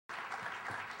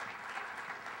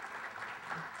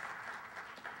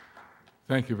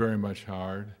Thank you very much,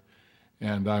 Howard.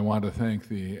 And I want to thank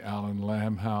the Allen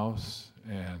Lamb House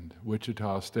and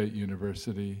Wichita State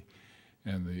University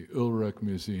and the Ulrich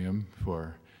Museum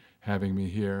for having me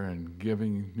here and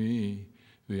giving me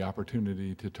the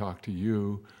opportunity to talk to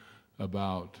you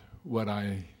about what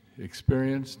I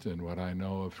experienced and what I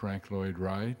know of Frank Lloyd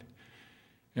Wright,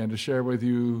 and to share with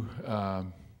you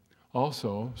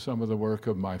also some of the work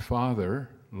of my father,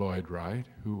 Lloyd Wright,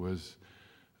 who was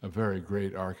a very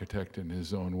great architect in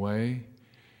his own way,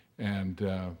 and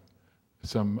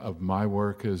some of my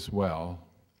work as well.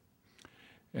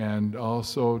 And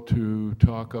also to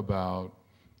talk about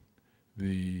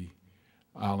the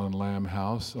Allen Lamb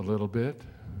House a little bit,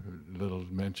 a little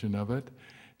mention of it,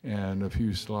 and a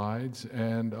few slides,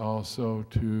 and also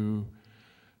to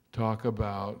talk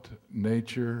about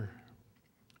nature,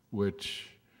 which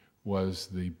was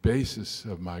the basis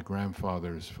of my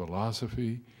grandfather's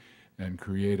philosophy and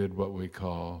created what we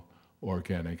call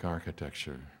organic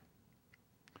architecture.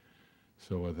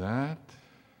 So with that,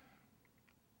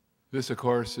 this of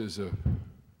course is a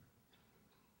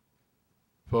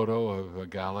photo of a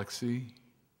galaxy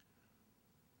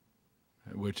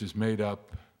which is made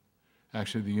up,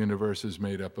 actually the universe is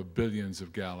made up of billions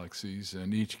of galaxies,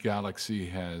 and each galaxy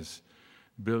has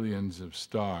billions of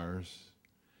stars,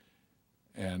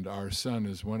 and our sun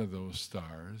is one of those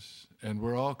stars, and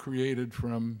we're all created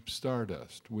from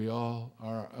stardust. We all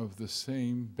are of the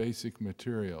same basic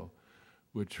material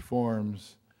which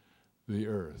forms the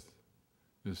Earth,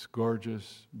 this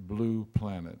gorgeous blue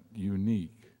planet,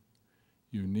 unique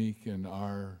in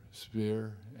our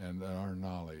sphere and our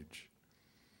knowledge.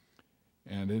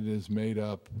 And it is made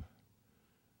up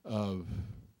of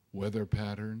weather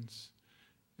patterns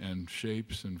and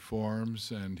shapes and forms.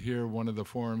 And here one of the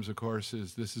forms, of course,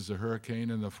 is this is a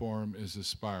hurricane, and the form is a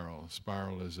spiral. A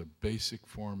spiral is a basic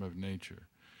form of nature.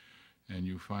 And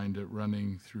you find it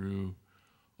running through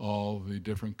all the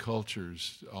different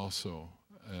cultures also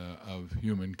of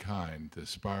humankind. The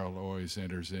spiral always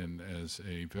enters in as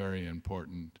a very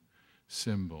important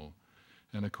symbol.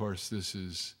 And of course, this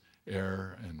is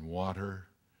air and water,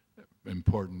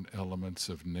 important elements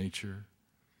of nature.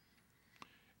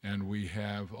 And we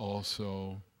have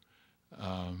also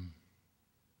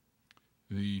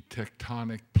the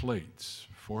tectonic plates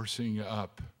forcing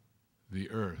up the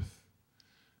Earth,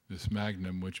 this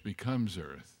magnum which becomes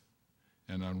Earth,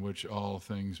 and on which all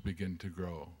things begin to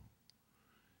grow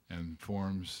and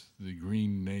forms the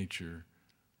green nature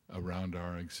around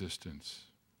our existence.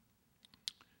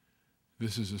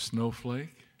 This is a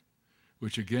snowflake,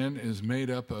 which again is made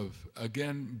up of,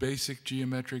 again, basic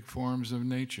geometric forms of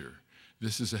nature.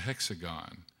 This is a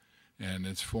hexagon, and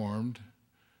it's formed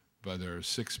by, there are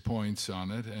 6 points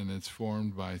on it, and it's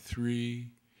formed by 6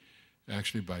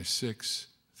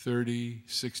 30,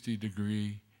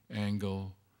 60-degree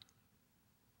angle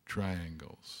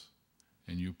triangles.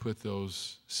 And you put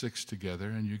those 6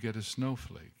 together and you get a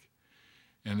snowflake.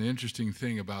 And the interesting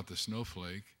thing about the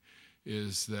snowflake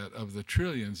is that of the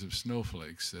trillions of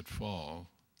snowflakes that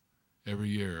fall every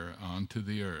year onto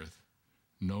the Earth,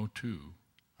 no two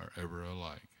are ever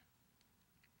alike.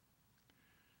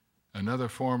 Another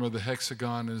form of the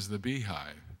hexagon is the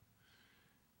beehive,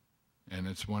 and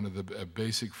it's one of the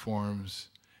basic forms,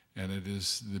 and it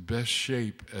is the best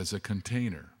shape as a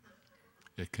container.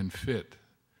 It can fit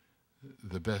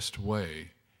the best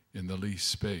way in the least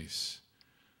space.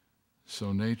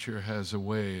 So nature has a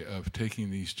way of taking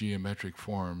these geometric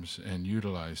forms and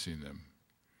utilizing them.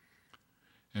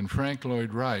 And Frank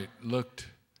Lloyd Wright looked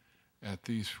at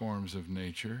these forms of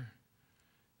nature,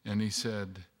 and he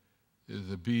said,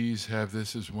 the bees have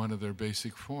this as one of their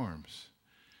basic forms.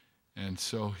 And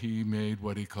so he made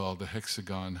what he called the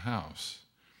hexagon house.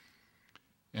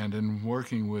 And in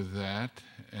working with that,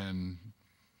 and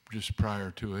just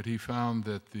prior to it, he found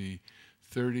that the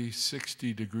 30,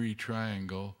 60-degree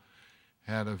triangle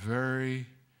had a very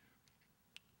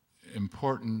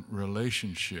important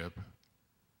relationship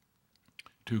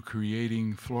to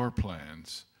creating floor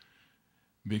plans,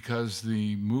 because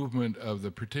the movement of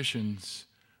the partitions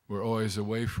were always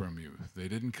away from you. They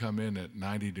didn't come in at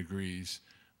 90 degrees,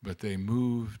 but they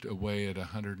moved away at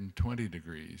 120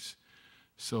 degrees.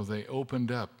 So they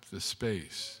opened up the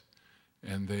space,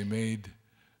 and they made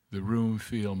the room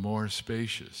feel more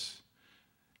spacious.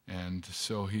 And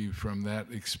so from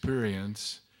that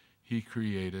experience, he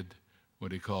created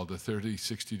what he called the 30,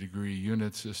 60-degree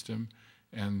unit system,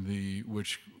 and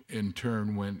which in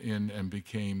turn went in and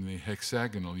became the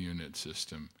hexagonal unit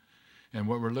system. And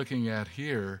what we're looking at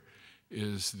here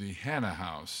is the Hanna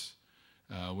House,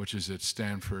 which is at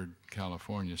Stanford,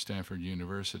 California, Stanford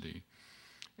University.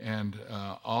 And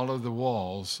all of the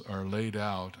walls are laid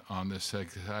out on this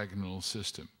hexagonal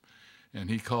system. And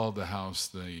he called the house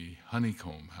the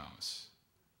honeycomb house.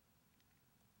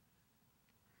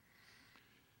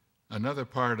 Another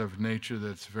part of nature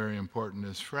that's very important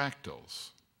is fractals.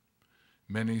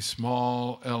 Many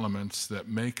small elements that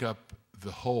make up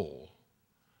the whole.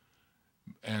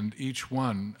 And each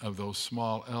one of those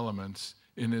small elements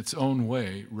in its own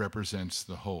way represents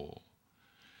the whole.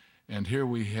 And here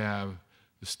we have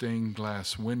the stained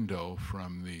glass window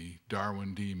from the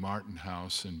Darwin D. Martin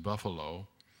House in Buffalo,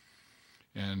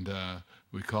 and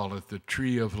we call it the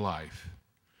Tree of Life.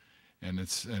 And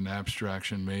it's an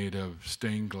abstraction made of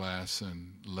stained glass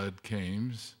and lead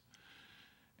cames.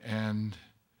 And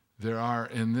there are,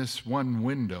 in this one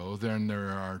window, then there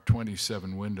are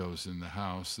 27 windows in the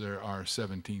house, there are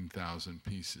 17,000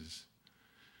 pieces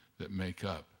that make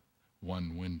up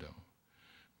one window.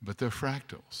 But they're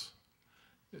fractals.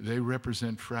 They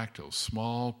represent fractals,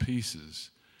 small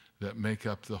pieces that make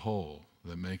up the whole,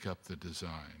 that make up the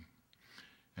design.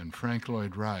 And Frank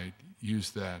Lloyd Wright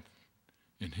used that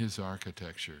in his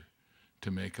architecture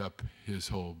to make up his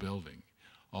whole building.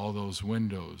 All those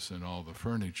windows and all the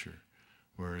furniture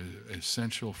were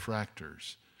essential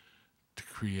factors to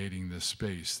creating the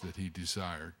space that he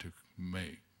desired to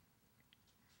make.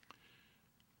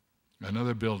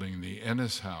 Another building, the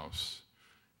Ennis House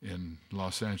in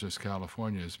Los Angeles,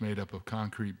 California, is made up of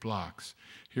concrete blocks.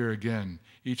 Here again,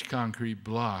 each concrete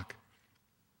block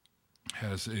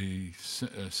has a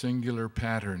singular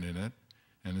pattern in it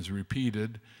and is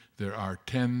repeated. There are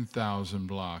 10,000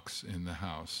 blocks in the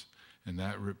house, and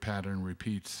that pattern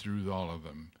repeats through all of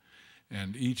them.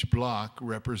 And each block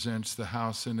represents the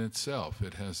house in itself.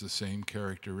 It has the same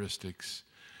characteristics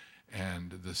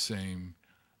and the same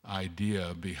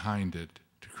idea behind it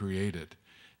to create it.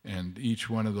 And each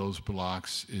one of those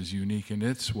blocks is unique in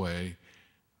its way,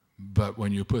 but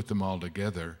when you put them all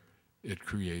together, it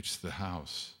creates the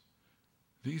house.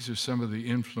 These are some of the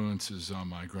influences on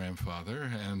my grandfather,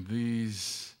 and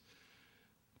these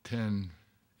 10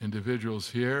 individuals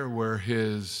here were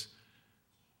his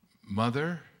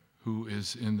mother, who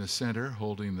is in the center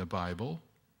holding the Bible,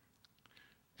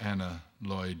 Anna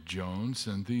Lloyd Jones,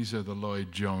 and these are the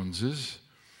Lloyd Joneses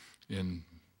in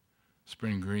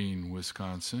Spring Green,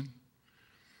 Wisconsin.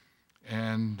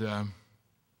 And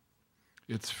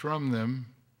it's from them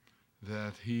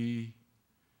that he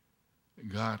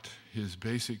got his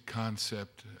basic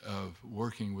concept of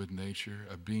working with nature,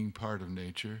 of being part of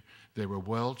nature. They were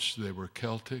Welsh, they were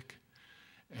Celtic,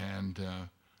 and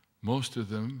most of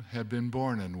them had been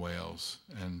born in Wales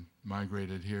and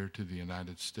migrated here to the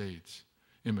United States,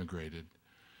 immigrated.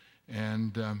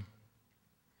 And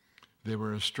they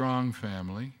were a strong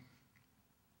family,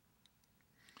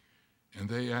 and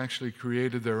they actually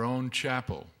created their own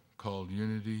chapel called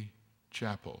Unity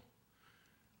Chapel,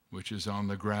 which is on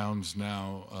the grounds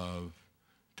now of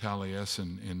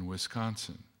Taliesin in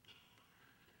Wisconsin.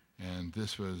 And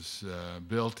this was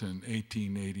built in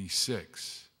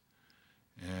 1886.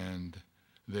 And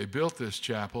they built this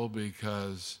chapel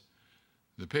because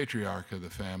the patriarch of the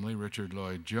family, Richard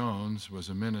Lloyd Jones, was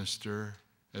a minister,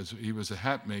 as he was a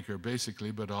hat maker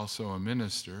basically, but also a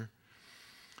minister.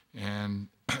 And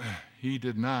he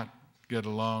did not get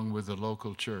along with the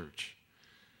local church.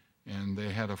 And they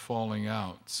had a falling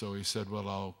out, so he said, well,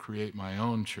 I'll create my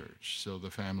own church. So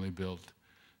the family built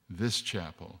this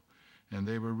chapel. And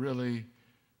they were really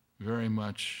very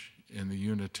much in the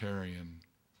Unitarian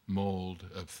mold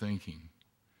of thinking,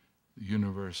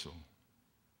 universal.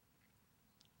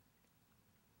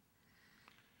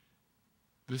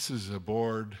 This is a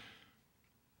board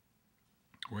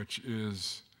which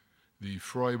is the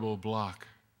Froebel block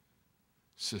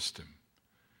system.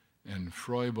 And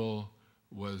Froebel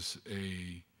was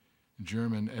a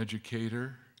German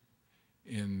educator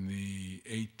in the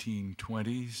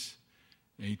 1820s,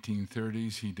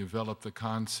 1830s. He developed the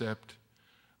concept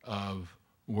of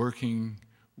working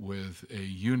with a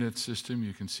unit system.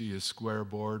 You can see a square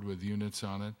board with units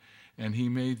on it. And he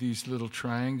made these little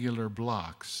triangular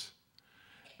blocks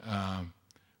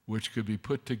which could be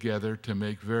put together to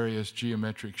make various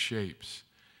geometric shapes.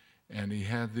 And he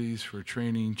had these for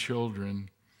training children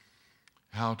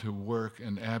how to work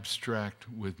and abstract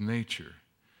with nature.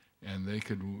 And they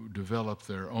could develop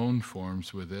their own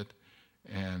forms with it.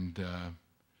 And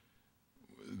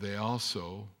they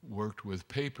also worked with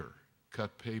paper,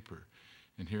 cut paper.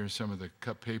 And here are some of the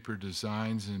cut paper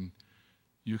designs. And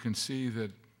you can see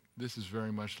that this is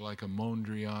very much like a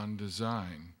Mondrian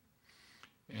design.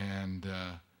 And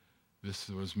this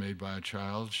was made by a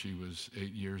child. She was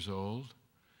 8 years old.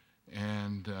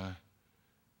 And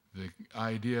The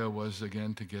idea was,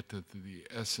 again, to get to the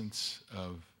essence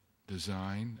of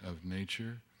design, of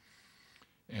nature.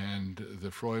 And the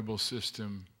Froebel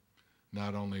system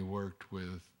not only worked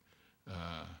with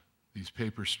these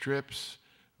paper strips,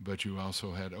 but you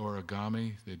also had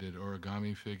origami. They did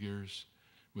origami figures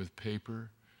with paper.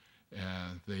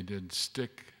 They did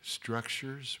stick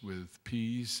structures with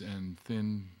peas and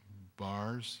thin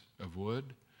bars of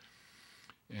wood.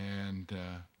 And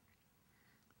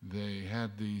they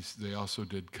had these, they also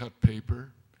did cut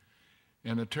paper.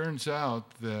 And it turns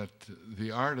out that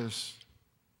the artist,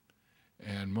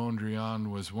 and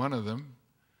Mondrian was one of them,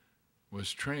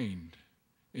 was trained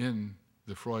in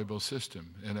the Froebel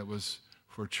system. And it was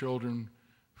for children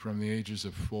from the ages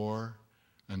of 4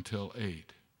 until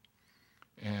 8.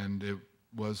 And it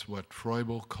was what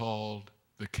Froebel called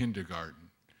the kindergarten.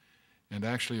 And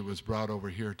actually it was brought over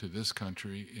here to this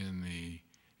country in the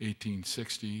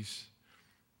 1860s.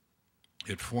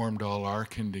 It formed all our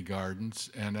kindergartens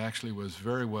and actually was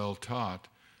very well taught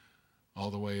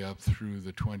all the way up through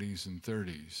the 20s and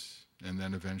 30s, and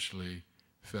then eventually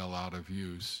fell out of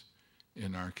use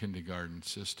in our kindergarten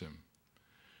system.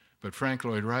 But Frank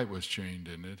Lloyd Wright was trained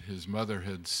in it. His mother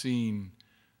had seen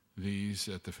these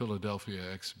at the Philadelphia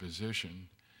Exposition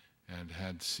and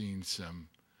had seen some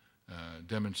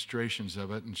demonstrations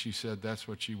of it, and she said that's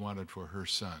what she wanted for her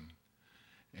son.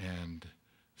 And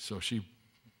so she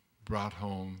brought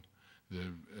home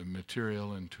the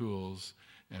material and tools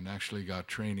and actually got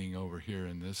training over here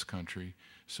in this country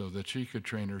so that she could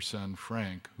train her son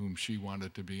Frank, whom she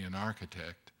wanted to be an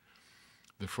architect,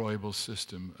 the Froebel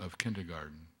system of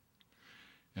kindergarten.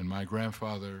 And my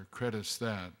grandfather credits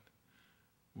that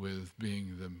with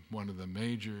being one of the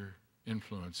major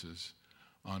influences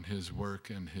on his work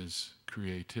and his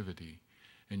creativity.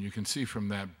 And you can see from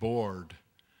that board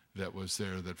that was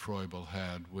there that Froebel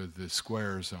had with the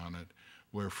squares on it,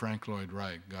 where Frank Lloyd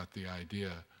Wright got the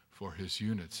idea for his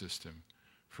unit system,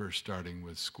 first starting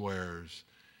with squares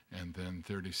and then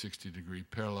 30-60 degree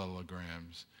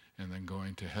parallelograms and then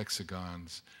going to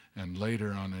hexagons, and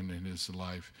later on in his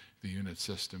life the unit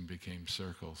system became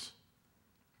circles.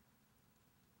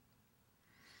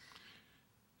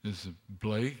 This is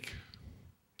Blake,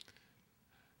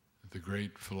 the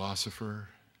great philosopher,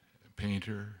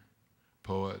 painter,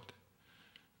 poet.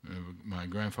 My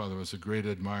grandfather was a great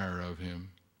admirer of him.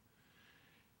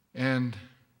 And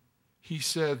he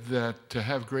said that to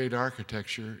have great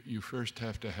architecture, you first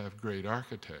have to have great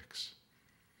architects.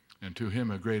 And to him,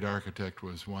 a great architect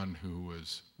was one who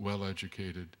was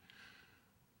well-educated,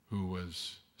 who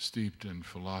was steeped in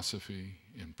philosophy,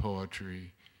 in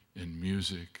poetry, in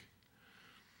music.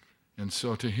 And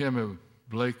so to him,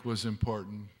 Blake was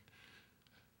important.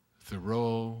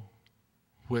 Thoreau,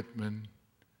 Whitman,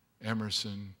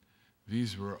 Emerson,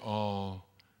 these were all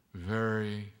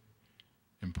very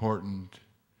important,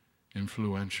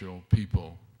 influential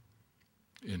people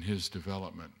in his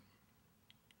development.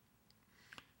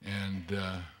 And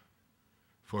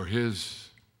for his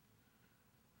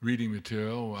reading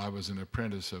material, I was an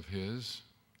apprentice of his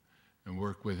and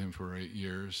worked with him for 8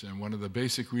 years. And one of the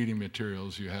basic reading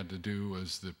materials you had to do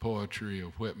was the poetry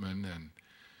of Whitman, and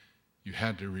you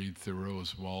had to read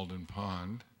Thoreau's Walden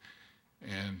Pond,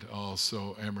 and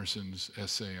also Emerson's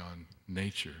essay on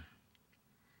nature.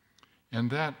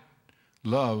 And that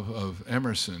love of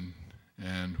Emerson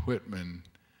and Whitman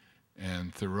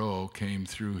and Thoreau came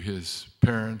through his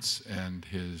parents and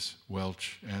his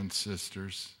Welsh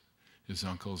ancestors, his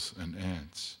uncles and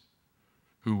aunts,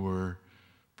 who were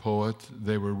poets.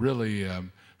 They were really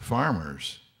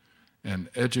farmers and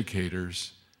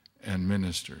educators and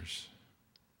ministers.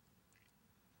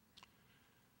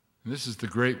 And this is the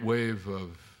great wave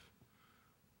of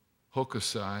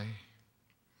Hokusai,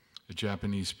 a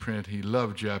Japanese print. He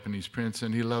loved Japanese prints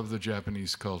and he loved the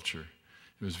Japanese culture.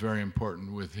 It was very important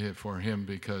for him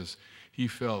because he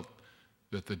felt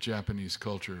that the Japanese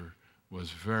culture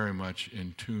was very much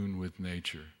in tune with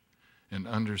nature and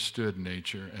understood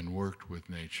nature and worked with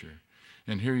nature.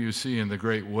 And here you see in the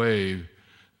great wave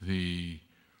the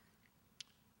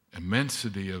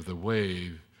immensity of the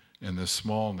wave and the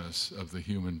smallness of the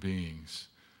human beings.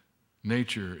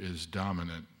 Nature is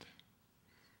dominant.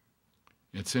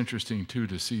 It's interesting, too,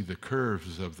 to see the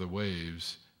curves of the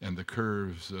waves and the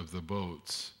curves of the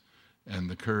boats and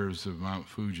the curves of Mount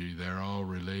Fuji. They're all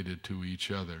related to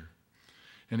each other.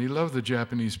 And he loved the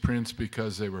Japanese prints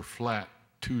because they were flat,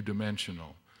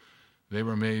 two-dimensional. They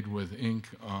were made with ink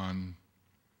on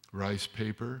rice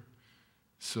paper,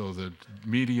 so the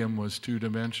medium was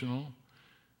two-dimensional,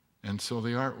 and so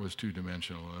the art was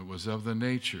two-dimensional. It was of the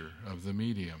nature of the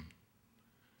medium.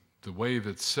 The wave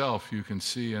itself, you can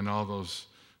see in all those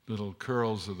little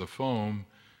curls of the foam,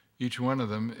 each one of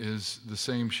them is the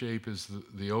same shape as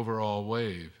the overall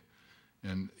wave.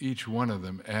 And each one of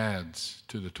them adds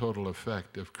to the total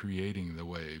effect of creating the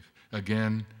wave.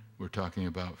 Again, we're talking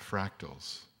about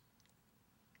fractals.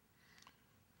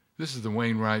 This is the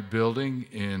Wainwright Building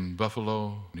in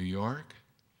Buffalo, New York.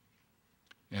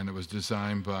 And it was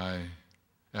designed by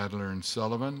Adler and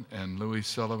Sullivan. And Louis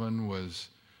Sullivan was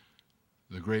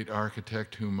the great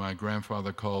architect whom my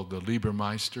grandfather called the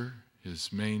Liebermeister,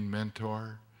 his main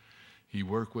mentor. He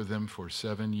worked with him for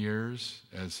 7 years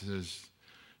as his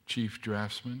chief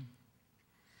draftsman.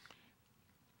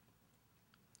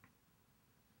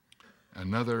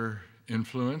 Another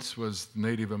influence was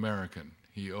Native American.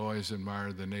 He always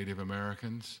admired the Native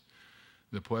Americans,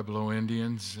 the Pueblo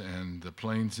Indians and the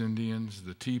Plains Indians,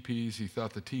 the teepees. He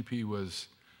thought the teepee was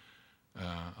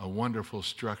a wonderful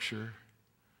structure.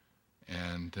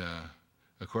 And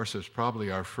of course, it's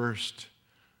probably our first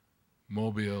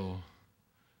mobile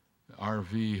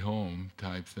RV home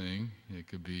type thing. It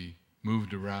could be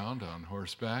moved around on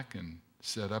horseback and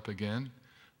set up again,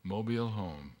 mobile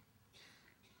home.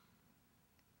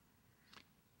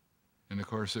 And of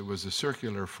course, it was a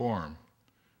circular form,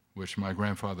 which my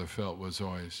grandfather felt was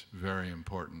always very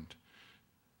important,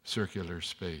 circular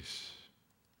space.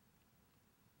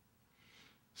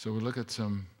 So we look at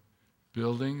some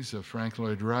buildings of Frank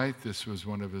Lloyd Wright. This was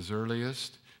one of his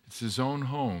earliest. It's his own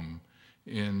home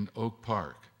in Oak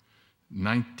Park.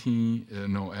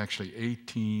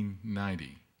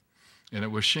 1890. And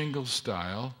it was shingle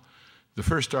style. The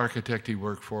first architect he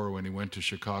worked for when he went to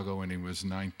Chicago when he was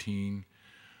 19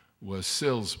 was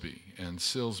Silsby. And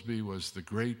Silsby was the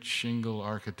great shingle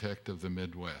architect of the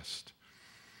Midwest.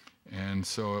 And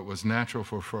so it was natural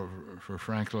for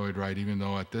Frank Lloyd Wright, even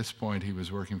though at this point he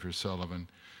was working for Sullivan,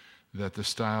 that the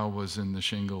style was in the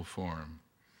shingle form.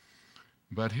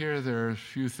 But here there are a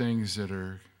few things that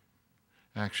are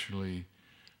actually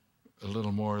a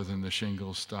little more than the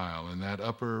shingle style. And that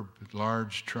upper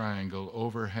large triangle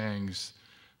overhangs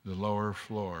the lower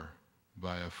floor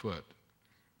by a foot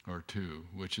or two,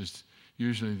 which is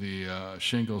usually the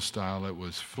shingle style that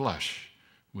was flush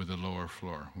with the lower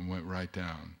floor and went right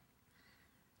down.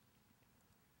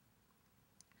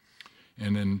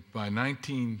 And then by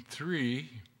 1903,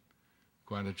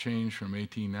 quite a change from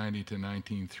 1890 to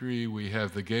 1903, we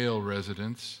have the Gale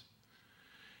residence.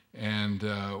 And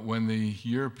when the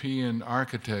European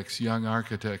architects, young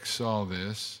architects, saw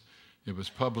this, it was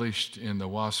published in the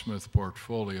Wasmuth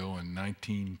Portfolio in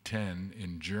 1910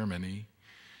 in Germany.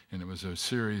 And it was a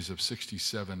series of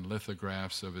 67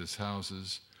 lithographs of his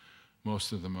houses,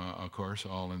 most of them, of course,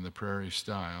 all in the prairie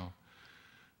style.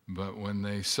 But when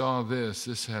they saw this,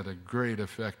 this had a great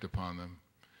effect upon them,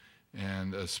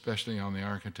 and especially on the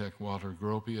architect Walter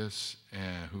Gropius,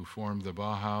 who formed the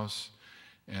Bauhaus,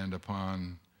 and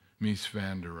upon Mies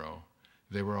van der Rohe.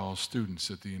 They were all students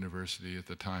at the university at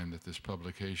the time that this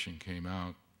publication came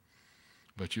out.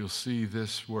 But you'll see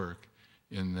this work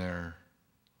in their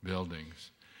buildings.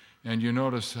 And you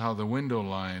notice how the window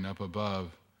line up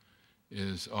above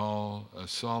is all a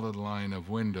solid line of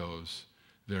windows.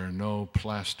 There are no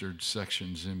plastered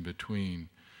sections in between.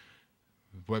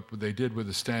 What they did with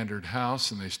the standard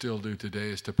house, and they still do today,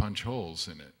 is to punch holes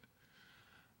in it.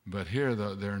 But here,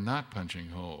 they're not punching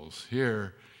holes.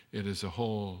 Here, it is a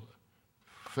whole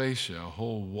fascia, a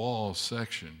whole wall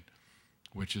section,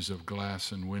 which is of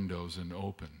glass and windows and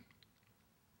open.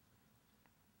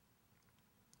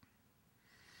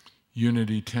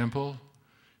 Unity Temple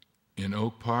in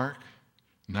Oak Park,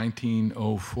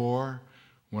 1904,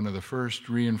 one of the first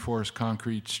reinforced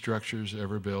concrete structures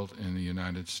ever built in the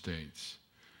United States.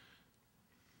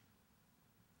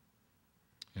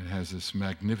 It has this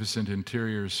magnificent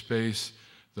interior space.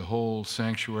 The whole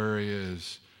sanctuary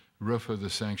roof of the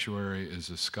sanctuary is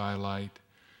a skylight,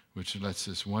 which lets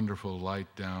this wonderful light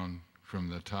down from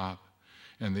the top.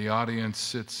 And the audience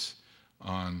sits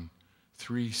on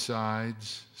 3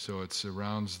 sides, so it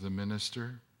surrounds the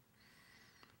minister.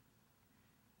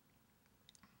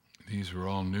 These were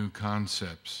all new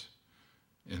concepts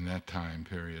in that time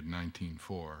period,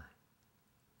 1904.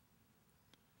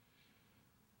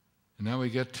 And now we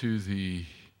get to the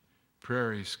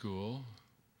Prairie School,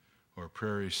 or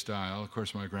Prairie Style. Of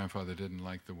course, my grandfather didn't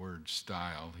like the word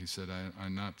style. He said,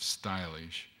 I'm not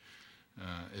stylish.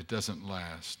 It doesn't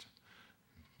last.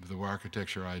 The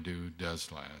architecture I do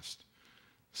does last.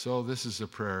 So this is a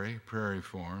prairie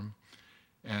form.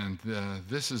 And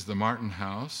this is the Martin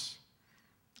House,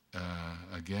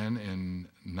 again in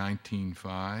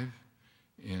 1905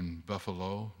 in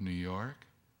Buffalo, New York.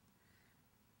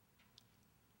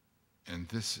 And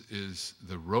this is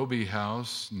the Roby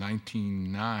House,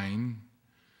 1909,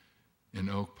 in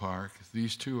Oak Park.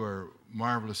 These two are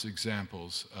marvelous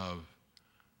examples of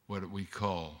what we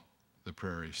call the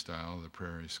prairie style, the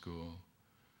prairie school.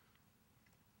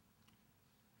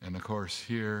 And of course,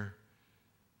 here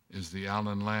is the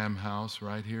Allen Lamb House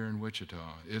right here in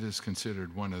Wichita. It is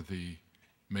considered one of the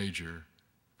major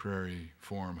prairie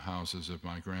form houses of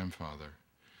my grandfather,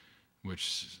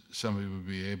 which some of you will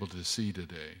be able to see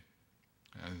today.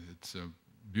 It's a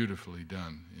beautifully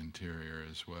done interior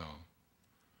as well.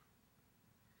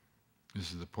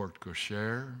 This is the porte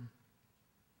cochere.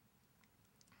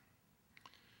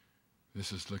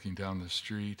 This is looking down the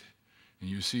street. And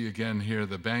you see again here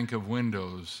the bank of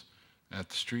windows at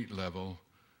the street level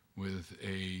with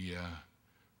a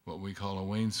what we call a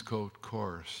wainscot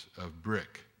course of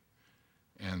brick,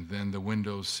 and then the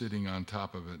windows sitting on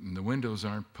top of it. And the windows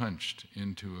aren't punched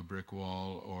into a brick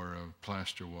wall or a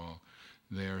plaster wall.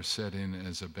 They are set in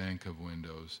as a bank of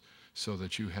windows so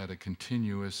that you had a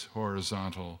continuous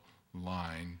horizontal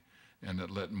line, and it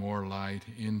let more light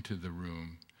into the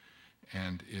room,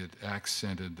 and it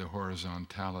accented the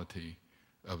horizontality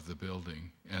of the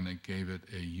building, and it gave it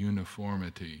a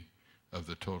uniformity of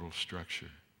the total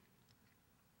structure.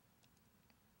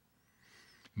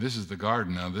 This is the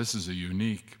garden. Now, this is a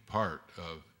unique part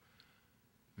of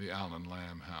the Allen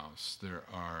Lamb House.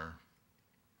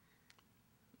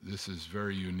 This is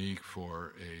very unique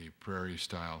for a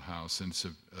prairie-style house, and it's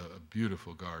a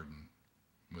beautiful garden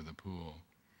with a pool.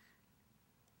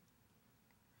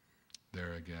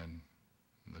 There again,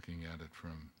 looking at it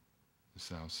from the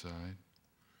south side.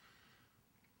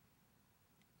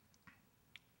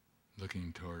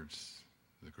 Looking towards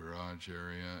the garage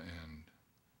area and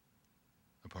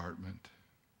apartment.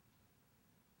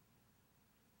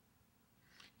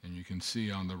 And you can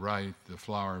see on the right the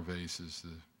flower vases,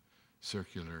 the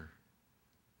circular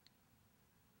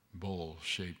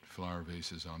bowl-shaped flower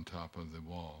vases on top of the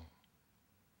wall.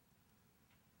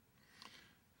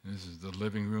 This is the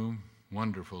living room,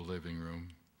 wonderful living room,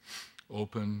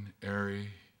 open, airy,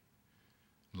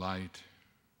 light,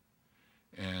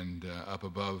 and up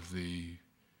above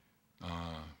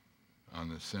on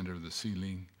the center of the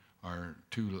ceiling are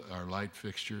light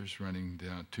fixtures running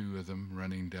down, two of them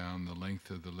running down the length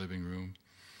of the living room.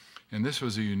 And this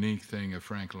was a unique thing of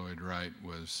Frank Lloyd Wright,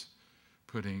 was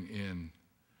putting in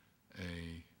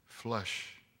a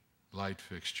flush light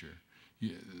fixture.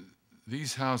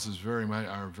 These houses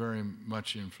are very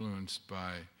much influenced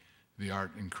by the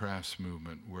art and crafts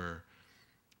movement, where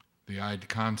the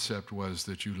concept was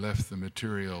that you left the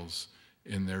materials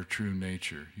in their true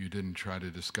nature. You didn't try to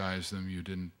disguise them. You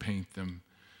didn't paint them.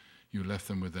 You left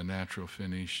them with a natural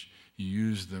finish. You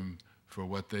used them for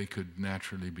what they could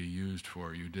naturally be used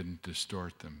for. You didn't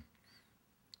distort them.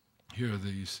 Here are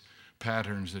these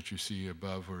patterns that you see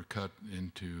above were cut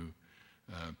into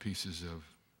pieces of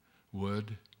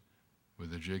wood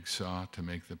with a jigsaw to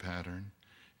make the pattern,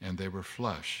 and they were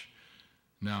flush.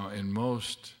 Now, in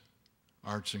most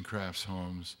arts and crafts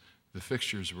homes, the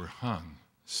fixtures were hung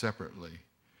separately.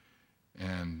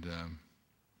 And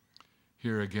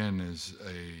here again is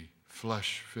a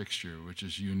flush fixture, which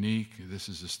is unique. This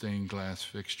is a stained glass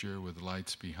fixture with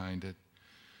lights behind it.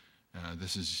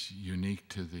 This is unique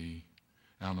to the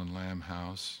Allen Lamb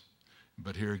House.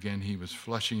 But here again, he was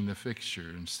flushing the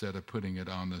fixture instead of putting it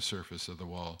on the surface of the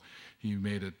wall. He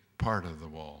made it part of the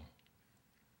wall.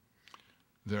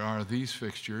 There are these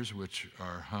fixtures which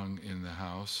are hung in the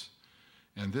house,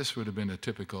 and this would have been a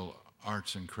typical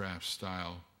arts and crafts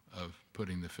style of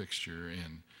putting the fixture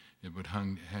in. It would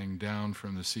hang down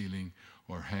from the ceiling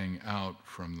or hang out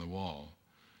from the wall,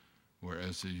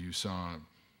 whereas as you saw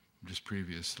just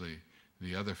previously,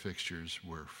 the other fixtures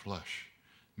were flush,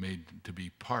 made to be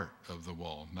part of the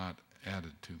wall, not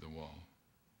added to the wall.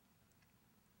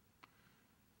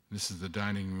 This is the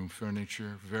dining room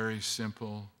furniture, very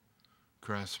simple,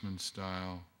 craftsman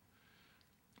style,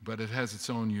 but it has its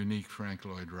own unique Frank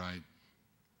Lloyd Wright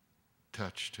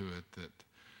touch to it that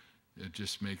it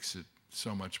just makes it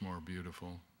so much more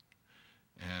beautiful.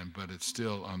 But it's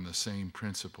still on the same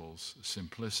principles,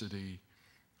 simplicity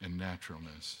and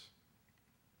naturalness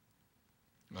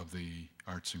of the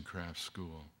arts and crafts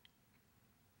school.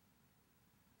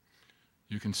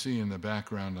 You can see in the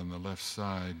background on the left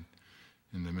side,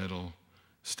 in the middle,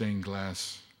 stained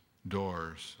glass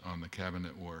doors on the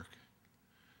cabinet work.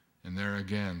 And there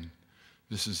again,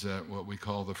 this is what we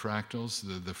call the fractals.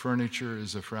 The furniture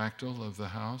is a fractal of the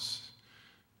house.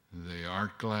 The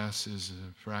art glass is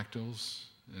fractals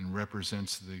and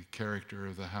represents the character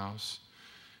of the house.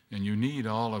 And you need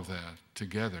all of that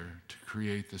together to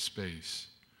create the space.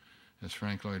 As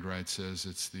Frank Lloyd Wright says,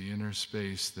 it's the inner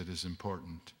space that is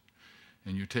important.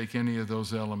 And you take any of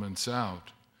those elements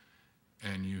out,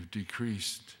 and you've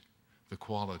decreased the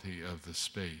quality of the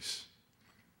space.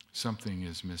 Something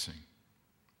is missing.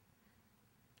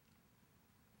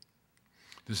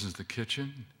 This is the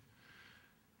kitchen,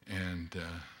 and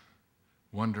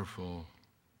wonderful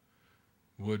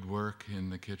woodwork in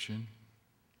the kitchen.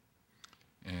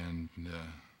 And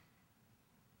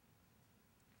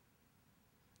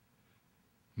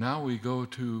now we go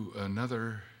to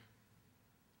another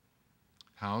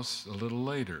house a little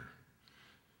later.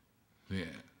 The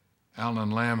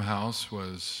Allen Lamb house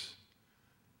was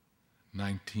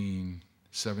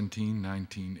 1917,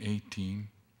 1918.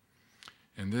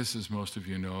 And this, as most of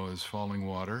you know, is Falling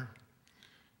Water,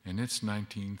 and it's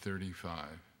 1935.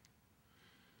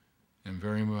 And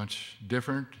very much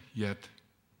different, yet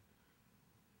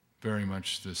very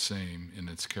much the same in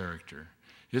its character.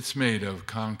 It's made of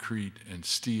concrete and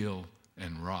steel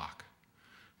and rock.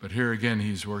 But here again,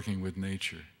 he's working with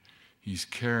nature. He's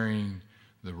carrying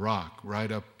the rock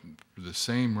right up, the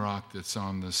same rock that's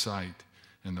on the site,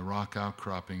 and the rock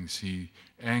outcroppings. He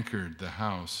anchored the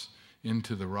house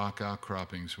into the rock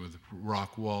outcroppings with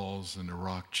rock walls and a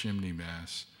rock chimney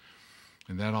mass.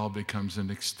 And that all becomes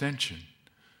an extension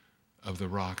of the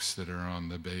rocks that are on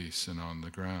the base and on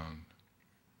the ground.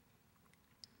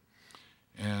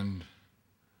 And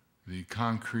the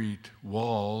concrete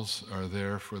walls are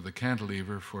there for the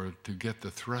cantilever to get the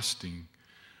thrusting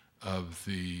of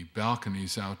the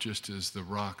balconies out, just as the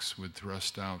rocks would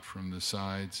thrust out from the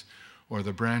sides, or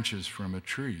the branches from a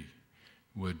tree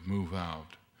would move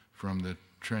out from the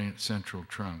central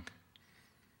trunk.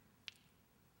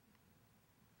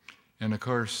 And of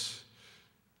course,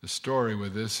 the story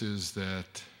with this is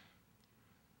that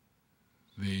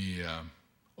the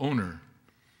owner,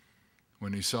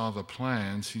 when he saw the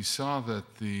plans, he saw that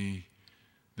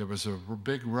there was a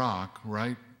big rock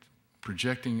right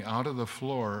projecting out of the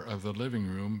floor of the living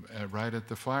room right at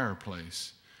the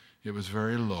fireplace. It was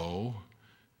very low,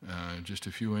 just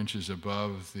a few inches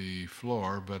above the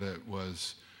floor, but it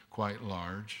was quite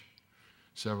large,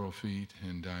 several feet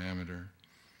in diameter.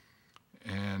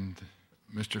 And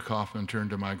Mr. Kaufman turned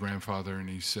to my grandfather and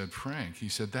he said, "Frank," he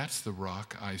said, "that's the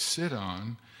rock I sit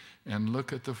on and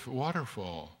look at the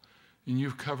waterfall. And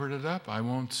you've covered it up. I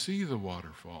won't see the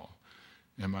waterfall."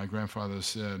 And my grandfather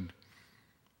said,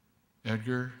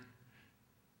 "Edgar,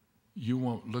 you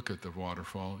won't look at the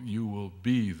waterfall. You will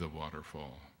be the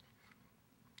waterfall."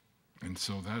 And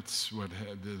so that's what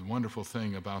the wonderful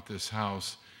thing about this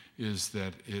house is,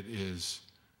 that it is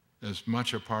as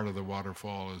much a part of the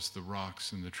waterfall as the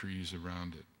rocks and the trees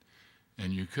around it.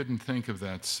 And you couldn't think of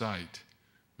that site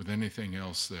with anything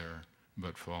else there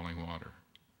but falling water.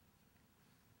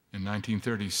 In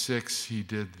 1936, he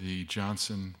did the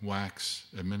Johnson Wax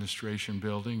Administration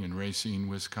Building in Racine,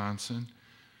 Wisconsin,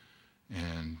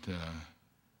 and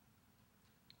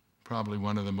probably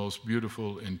one of the most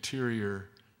beautiful interior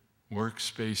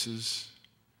workspaces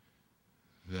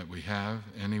that we have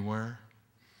anywhere.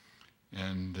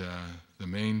 And the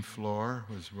main floor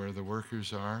was where the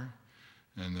workers are,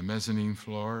 and the mezzanine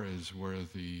floor is where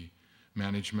the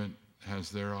management has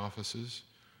their offices.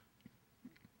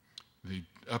 The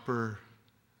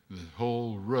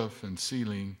whole roof and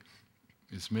ceiling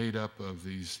is made up of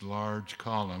these large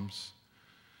columns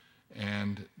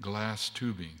and glass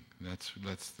tubing.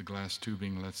 That's the glass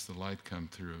tubing lets the light come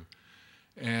through.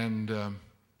 And a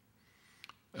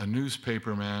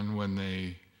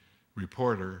newspaperman,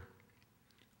 reporter,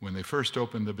 when they first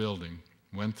opened the building,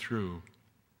 went through,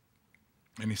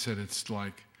 and he said it's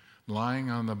like lying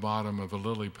on the bottom of a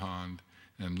lily pond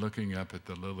and looking up at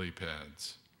the lily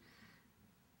pads.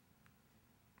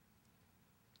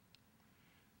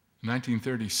 In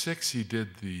 1936, he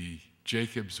did the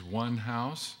Jacobs I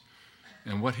house,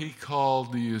 and what he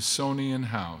called the Usonian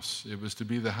house. It was to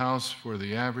be the house for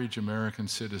the average American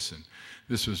citizen.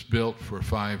 This was built for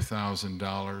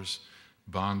 $5,000,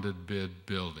 bonded bid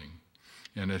building.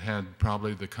 And it had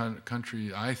probably the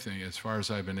country, I think, as far as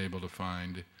I've been able to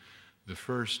find, the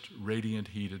first radiant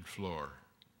heated floor.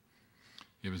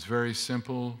 It was very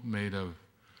simple, it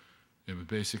was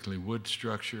basically wood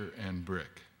structure and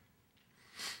brick.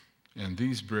 And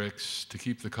these bricks, to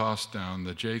keep the cost down,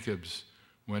 the Jacobs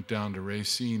went down to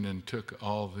Racine and took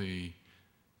all the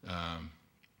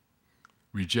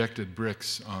rejected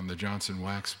bricks on the Johnson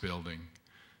Wax building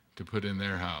to put in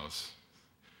their house.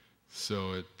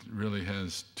 So it really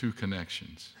has two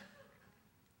connections.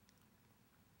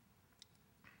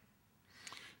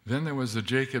 Then there was the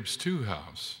Jacobs II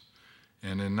house.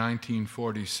 And in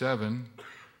 1947,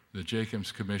 the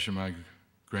Jacobs commissioned my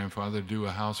grandfather to do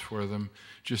a house for them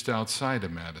just outside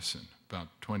of Madison, about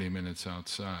 20 minutes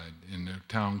outside, in a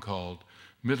town called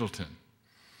Middleton.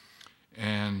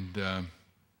 And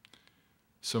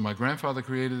so my grandfather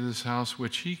created this house,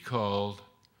 which he called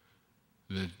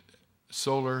the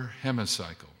solar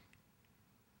hemicycle.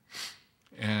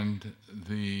 And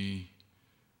the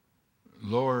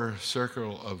lower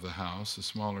circle of the house, the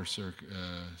smaller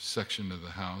section of the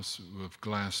house with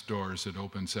glass doors that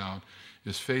opens out,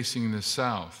 is facing the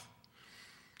south.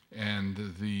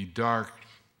 And the dark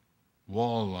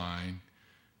wall line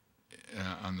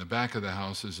on the back of the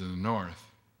house is in the north.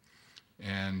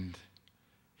 And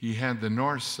he had the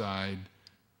north side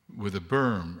with a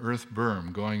berm, earth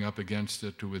berm, going up against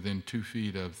it to within 2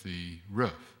 feet of the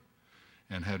roof,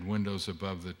 and had windows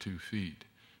above the 2 feet,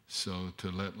 so to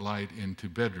let light into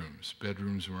bedrooms.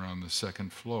 Bedrooms were on the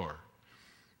second floor.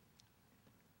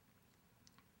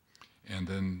 And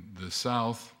then the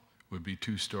south would be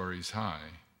 2 stories high.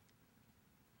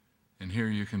 And here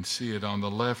you can see it. On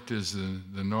the left is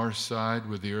the north side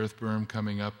with the earth berm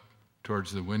coming up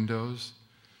towards the windows.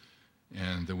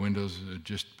 And the windows are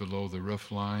just below the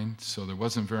roof line, so there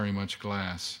wasn't very much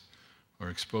glass or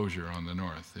exposure on the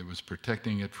north. It was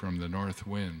protecting it from the north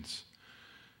winds.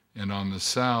 And on the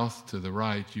south, to the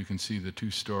right, you can see the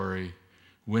 2-story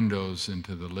windows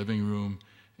into the living room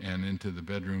and into the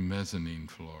bedroom mezzanine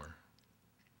floor.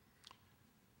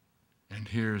 And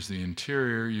here's the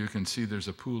interior. You can see there's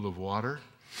a pool of water.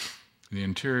 The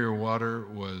interior water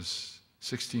was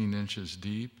 16 inches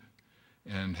deep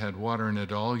and had water in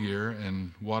it all year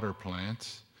and water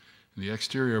plants. The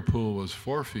exterior pool was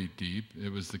 4 feet deep.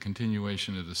 It was the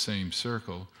continuation of the same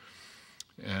circle.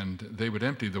 And they would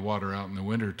empty the water out in the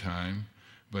wintertime,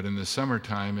 but in the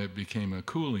summertime it became a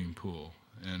cooling pool.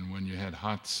 And when you had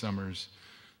hot summers,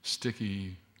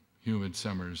 sticky, humid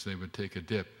summers, they would take a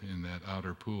dip in that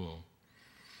outer pool.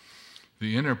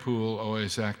 The inner pool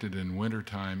always acted in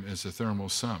wintertime as a thermal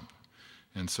sump.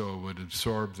 And so it would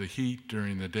absorb the heat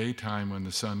during the daytime when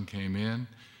the sun came in,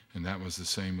 and that was the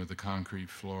same with the concrete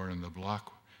floor and the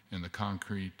block and the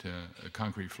concrete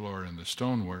floor and the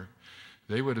stonework.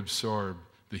 They would absorb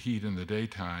the heat in the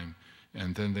daytime,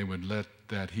 and then they would let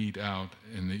that heat out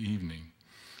in the evening.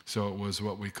 So it was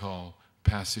what we call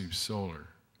passive solar.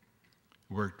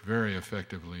 Worked very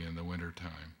effectively in the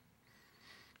wintertime.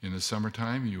 In the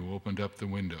summertime, you opened up the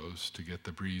windows to get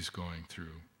the breeze going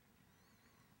through.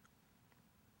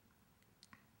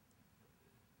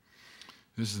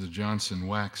 This is the Johnson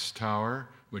Wax Tower,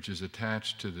 which is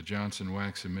attached to the Johnson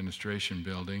Wax Administration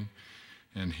Building.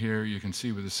 And here you can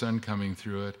see with the sun coming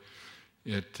through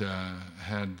it,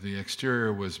 had the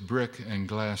exterior was brick and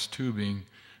glass tubing,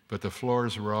 but the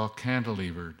floors were all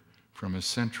cantilevered from a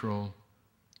central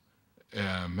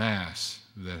mass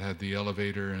that had the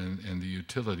elevator and the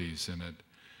utilities in it.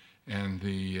 And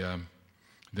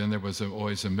then there was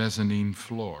always a mezzanine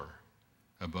floor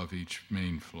above each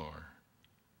main floor.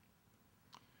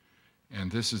 And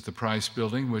this is the Price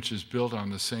Building, which is built on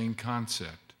the same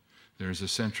concept. There's a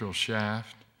central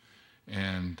shaft,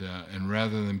 and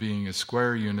rather than being a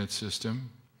square unit system,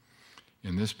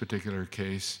 in this particular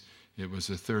case, it was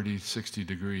a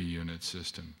 30-60-degree unit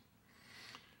system.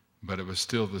 But it was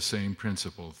still the same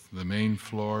principle. The main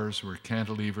floors were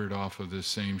cantilevered off of this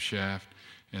same shaft,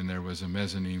 and there was a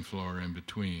mezzanine floor in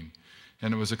between.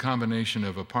 And it was a combination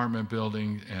of apartment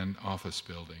building and office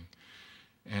building.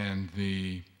 And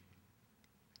the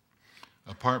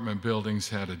apartment buildings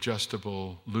had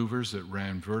adjustable louvers that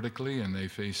ran vertically, and they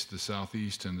faced the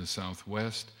southeast and the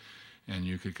southwest, and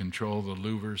you could control the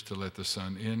louvers to let the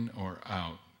sun in or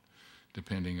out,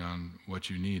 depending on what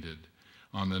you needed.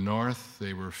 On the north,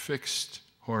 they were fixed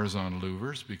horizontal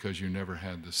louvers because you never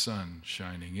had the sun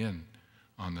shining in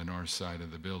on the north side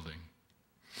of the building.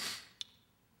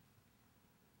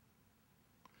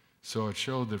 So it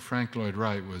showed that Frank Lloyd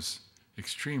Wright was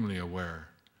extremely aware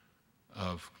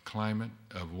of climate,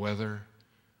 of weather,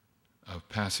 of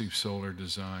passive solar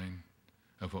design,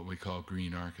 of what we call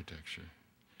green architecture.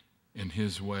 In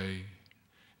his way,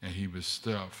 and he was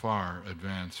still far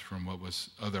advanced from what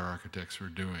other architects were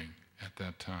doing at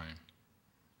that time.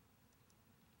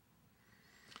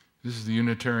 This is the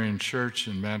Unitarian Church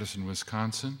in Madison,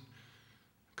 Wisconsin.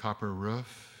 Copper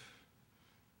roof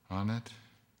on it.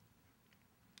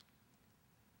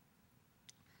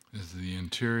 This is the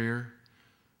interior.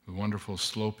 The wonderful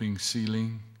sloping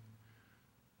ceiling.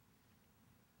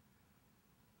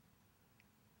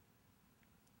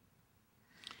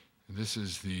 This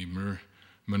is the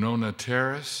Monona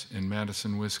Terrace in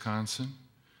Madison, Wisconsin.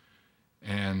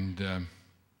 And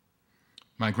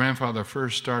my grandfather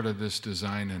first started this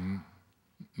design in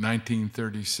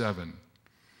 1937.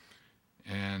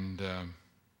 And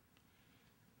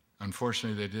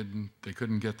unfortunately, they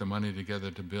couldn't get the money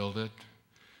together to build it.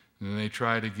 And then they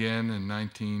tried again in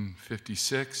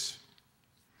 1956,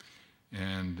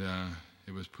 and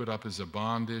it was put up as a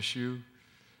bond issue,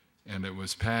 and it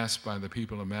was passed by the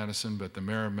people of Madison, but the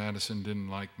mayor of Madison didn't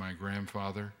like my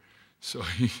grandfather, so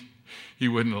he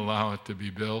wouldn't allow it to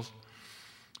be built.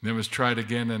 And it was tried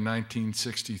again in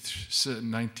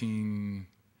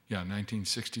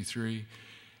 1963,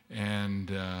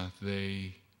 and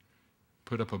they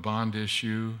put up a bond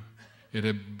issue. It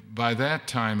had, by that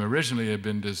time, originally had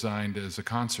been designed as a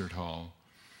concert hall,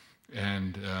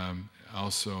 and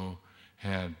also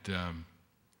had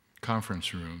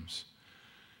conference rooms.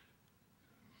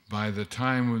 By the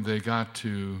time when they got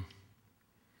to,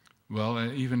 well,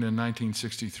 even in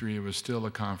 1963, it was still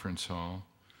a conference hall,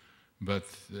 but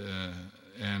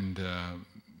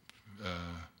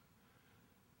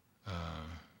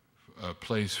a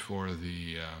place for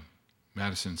the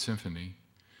Madison Symphony.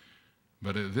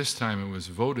 But at this time, it was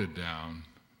voted down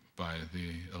by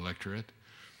the electorate.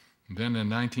 Then in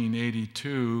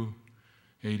 1982,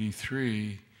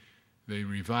 83, they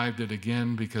revived it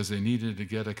again because they needed to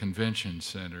get a convention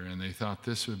center, and they thought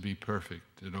this would be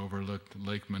perfect. It overlooked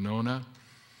Lake Monona,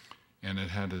 and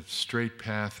it had a straight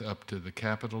path up to the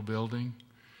Capitol building,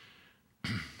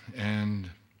 and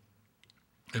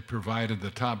it provided, the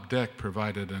top deck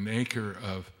provided an acre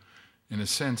of, in a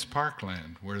sense,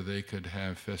 parkland where they could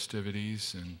have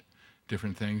festivities and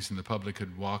different things, and the public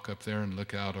could walk up there and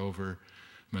look out over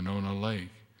Monona Lake.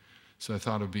 So I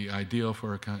thought it would be ideal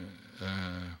for a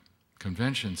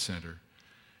convention center.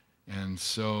 And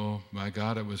so, by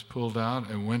God, it was pulled out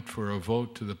and went for a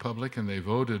vote to the public, and they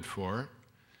voted for it.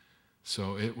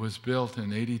 So it was built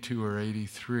in 82 or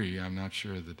 83, I'm not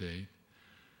sure of the date.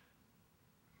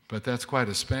 But that's quite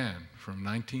a span, from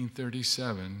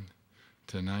 1937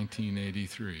 to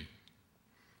 1983.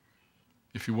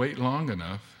 If you wait long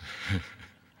enough,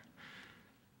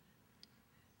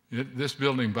 this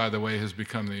building, by the way, has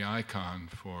become the icon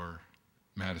for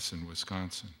Madison,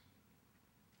 Wisconsin.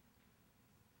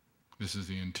 This is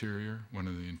the interior, one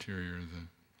of the interior of the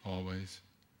hallways.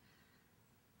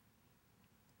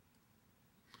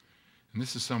 And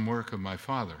this is some work of my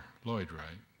father, Lloyd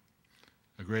Wright,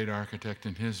 a great architect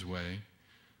in his way,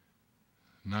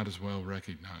 not as well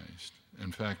recognized.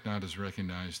 In fact, not as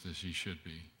recognized as he should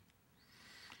be.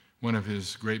 One of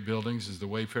his great buildings is the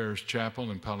Wayfarers Chapel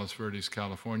in Palos Verdes,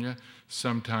 California,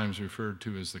 sometimes referred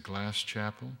to as the Glass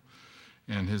Chapel.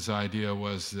 And his idea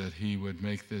was that he would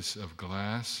make this of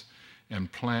glass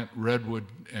and plant redwood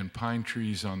and pine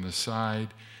trees on the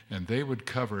side, and they would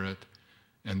cover it,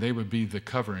 and they would be the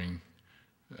covering,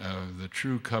 the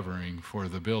true covering for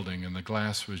the building, and the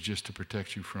glass was just to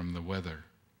protect you from the weather.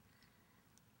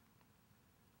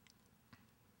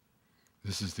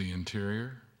 This is the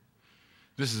interior.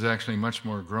 This is actually much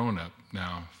more grown up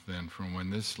now than from when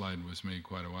this slide was made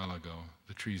quite a while ago.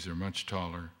 The trees are much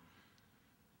taller,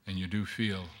 and you do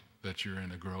feel that you're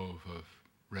in a grove of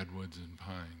redwoods and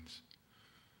pines.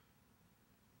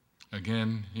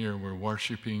 Again, here we're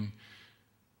worshiping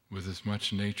with as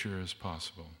much nature as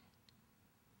possible.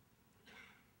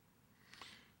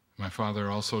 My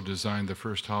father also designed the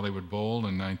first Hollywood Bowl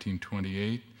in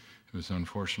 1928. It was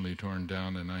unfortunately torn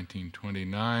down in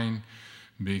 1929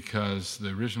 because the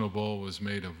original bowl was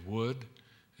made of wood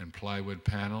and plywood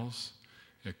panels.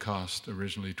 It cost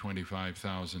originally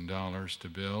 $25,000 to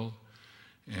build,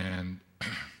 and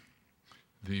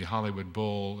the Hollywood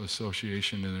Bowl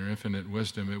Association, in their infinite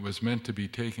wisdom, it was meant to be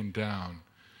taken down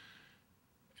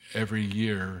every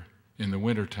year in the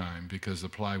wintertime because the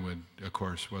plywood, of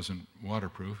course, wasn't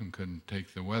waterproof and couldn't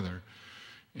take the weather,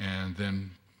 and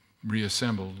then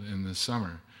reassembled in the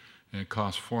summer. And it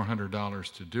cost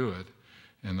 $400 to do it,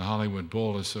 and the Hollywood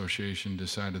Bowl Association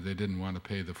decided they didn't want to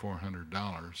pay the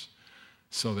 $400,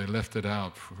 so they left it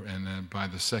out, and then by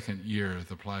the second year,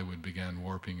 the plywood began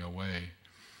warping away.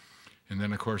 And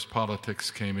then, of course, politics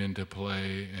came into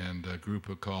play, and a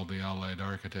group called the Allied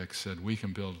Architects said, we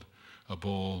can build a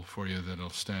bowl for you that'll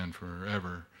stand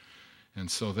forever.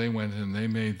 And so they went and they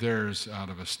made theirs out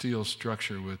of a steel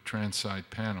structure with transite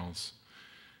panels.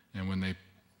 And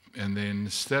then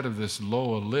instead of this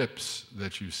low ellipse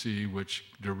that you see, which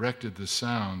directed the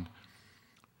sound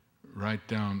right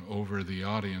down over the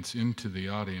audience, into the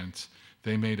audience,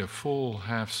 they made a full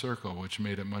half circle, which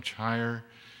made it much higher,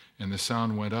 and the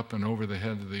sound went up and over the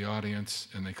head of the audience,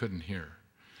 and they couldn't hear.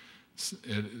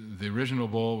 The original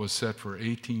bowl was set for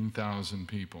 18,000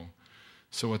 people.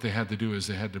 So what they had to do is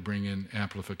they had to bring in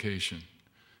amplification.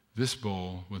 This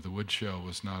bowl with the wood shell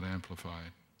was not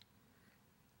amplified.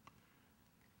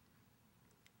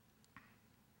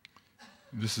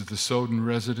 This is the Soden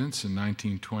residence in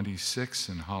 1926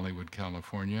 in Hollywood,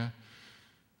 California.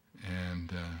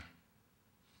 And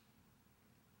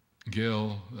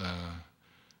Gill,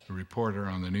 a reporter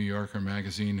on the New Yorker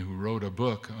magazine who wrote a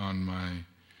book on my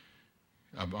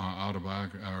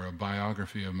a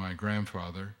biography of my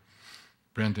grandfather,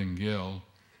 Brenton Gill.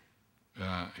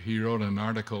 He wrote an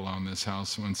article on this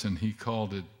house once, and he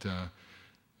called it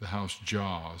the house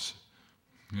Jaws.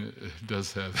 It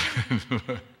does have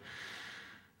that.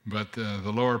 But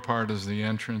the lower part is the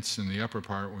entrance, and the upper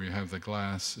part where you have the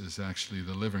glass is actually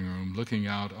the living room looking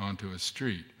out onto a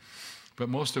street. But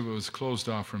most of it was closed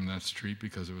off from that street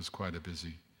because it was quite a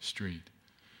busy street.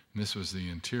 And this was the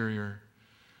interior,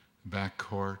 back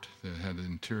court that had an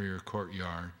interior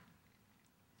courtyard.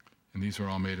 And these were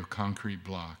all made of concrete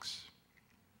blocks.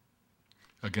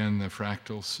 Again, the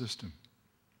fractal system.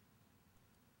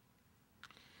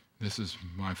 This is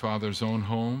my father's own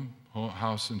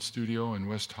house and studio in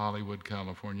West Hollywood,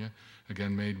 California,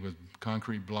 again made with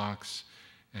concrete blocks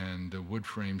and wood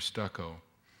frame stucco,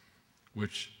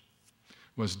 which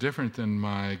was different than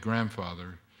my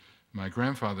grandfather. My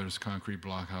grandfather's concrete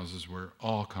block houses were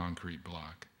all concrete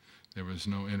block. There was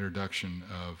no introduction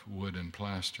of wood and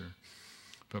plaster.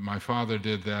 But my father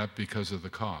did that because of the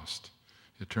cost.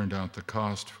 It turned out the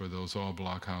cost for those all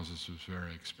block houses was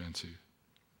very expensive.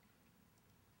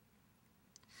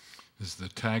 This is the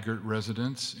Taggart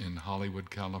residence in Hollywood,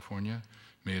 California,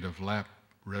 made of lap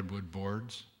redwood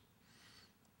boards.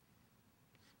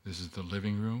 This is the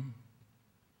living room.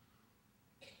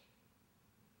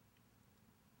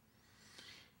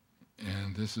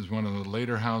 And this is one of the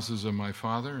later houses of my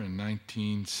father in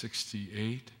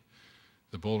 1968,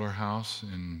 the Bowler House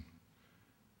in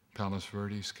Palos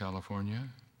Verdes, California,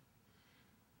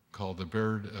 called the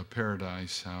Bird of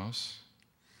Paradise House.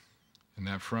 And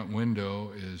that front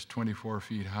window is 24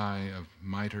 feet high of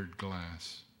mitered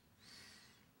glass.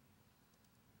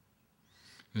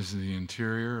 This is the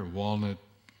interior, a walnut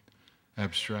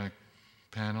abstract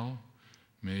panel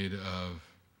made of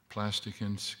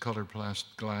colored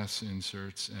glass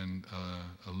inserts and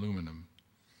aluminum,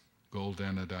 gold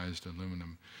anodized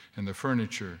aluminum. And the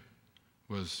furniture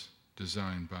was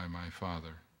designed by my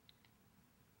father.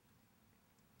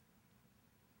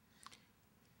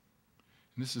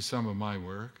 And this is some of my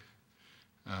work.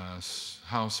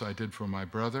 House I did for my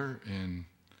brother in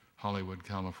Hollywood,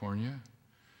 California.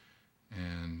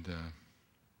 And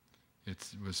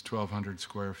it was 1,200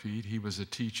 square feet. He was a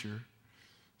teacher,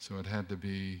 so it had to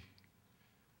be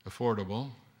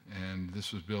affordable. And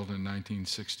this was built in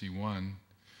 1961.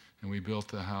 And we built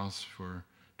the house for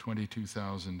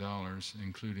 $22,000,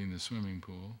 including the swimming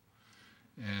pool.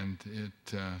 And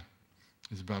it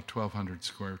is about 1,400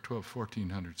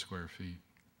 square feet.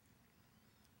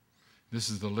 This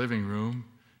is the living room,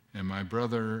 and my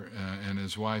brother and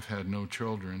his wife had no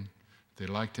children. They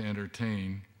liked to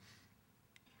entertain,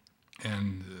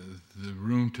 and the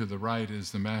room to the right is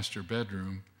the master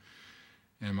bedroom.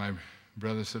 And my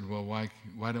brother said, well, why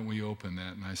don't we open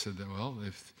that? And I said, well,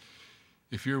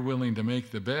 if you're willing to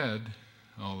make the bed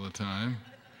all the time,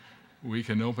 we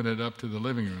can open it up to the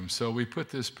living room. So we put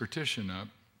this partition up,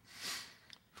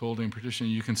 folding partition.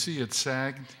 You can see it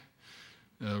sagged.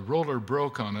 A roller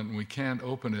broke on it, and we can't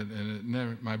open it,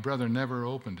 and my brother never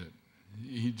opened it.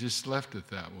 He just left it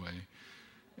that way.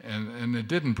 And it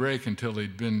didn't break until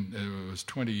it was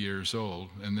 20 years old,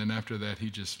 and then after that,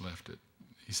 he just left it.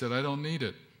 He said, I don't need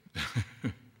it.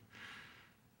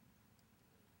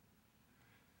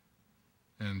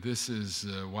 And this is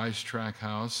Weiss Track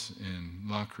House in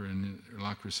La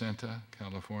Crescenta,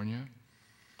 California,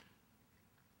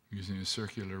 using a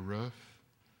circular roof.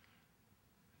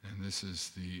 And this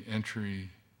is the entry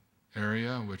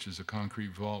area, which is a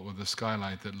concrete vault with a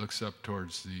skylight that looks up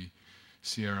towards the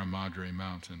Sierra Madre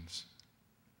Mountains.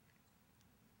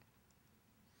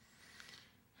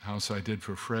 House I did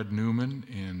for Fred Newman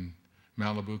in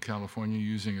Malibu, California,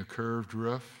 using a curved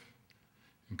roof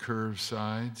and curved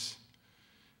sides.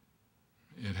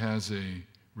 It has a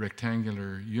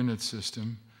rectangular unit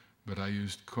system, but I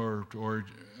used curved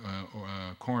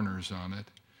corners on it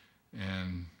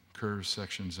and curved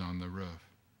sections on the roof.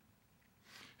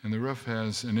 And the roof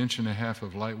has 1.5 inches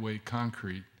of lightweight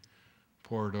concrete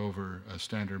poured over a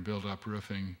standard build-up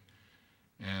roofing,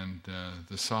 and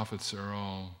the soffits are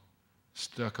all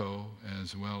stucco,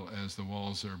 as well as the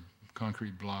walls are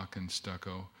concrete block and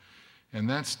stucco. And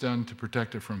that's done to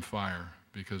protect it from fire,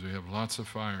 because we have lots of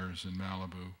fires in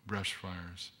Malibu, brush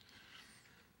fires.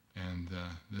 And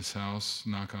this house,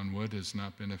 knock on wood, has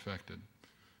not been affected,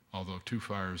 although 2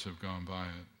 fires have gone by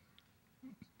it.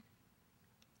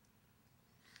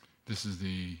 This is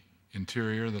the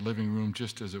interior, the living room,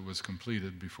 just as it was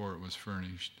completed before it was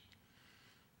furnished.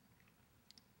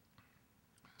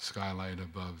 Skylight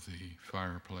above the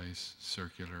fireplace,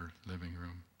 circular living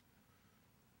room.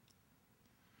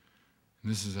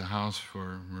 This is a house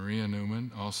for Maria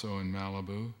Newman, also in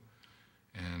Malibu,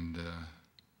 and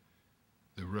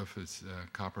the roof is a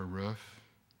copper roof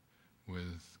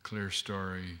with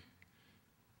clear-story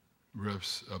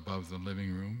roofs above the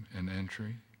living room and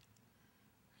entry.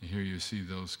 Here you see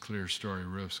those clear-story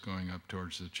roofs going up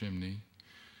towards the chimney,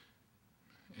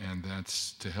 and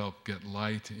that's to help get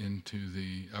light into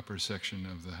the upper section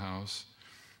of the house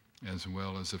as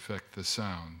well as affect the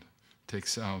sound.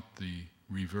 Takes out the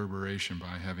reverberation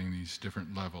by having these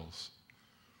different levels.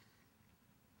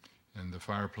 And the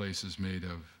fireplace is made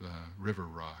of river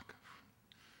rock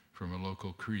from a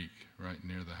local creek right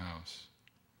near the house.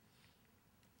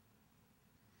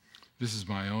 This is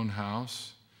my own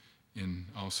house,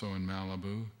 also in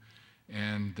Malibu,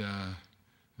 and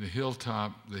the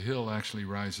hill actually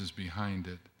rises behind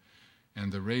it,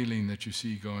 and the railing that you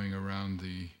see going around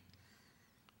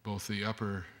both the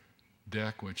upper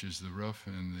deck, which is the roof,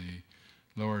 and the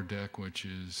lower deck, which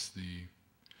is the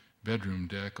bedroom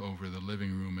deck over the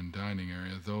living room and dining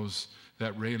area,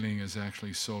 that railing is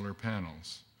actually solar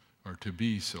panels, or to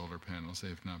be solar panels. They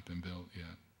have not been built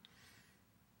yet.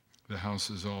 The house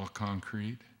is all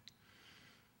concrete.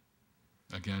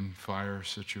 Again, fire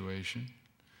situation.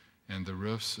 And the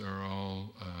roofs are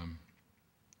all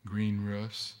green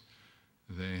roofs.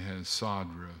 They have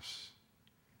sod roofs.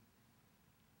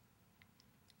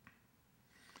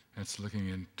 That's looking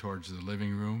in towards the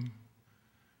living room,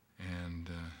 and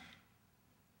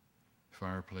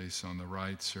fireplace on the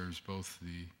right serves both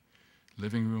the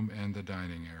living room and the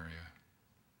dining area.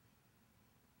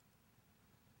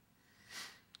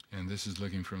 And this is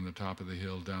looking from the top of the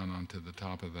hill down onto the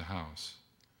top of the house,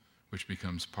 which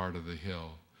becomes part of the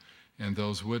hill. And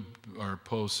those wood or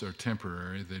posts are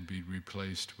temporary. They'd be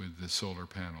replaced with the solar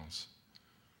panels.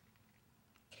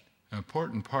 An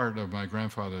important part of my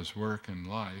grandfather's work in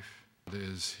life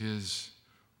is his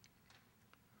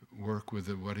work with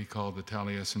what he called the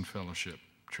Taliesin Fellowship,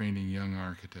 training young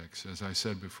architects. As I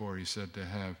said before, he said to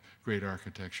have great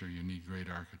architecture, you need great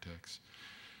architects.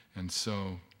 And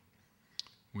so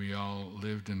we all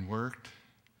lived and worked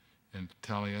at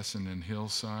Taliesin and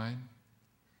Hillside.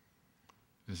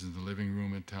 This is the living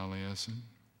room at Taliesin.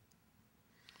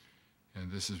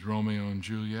 And this is Romeo and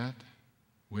Juliet,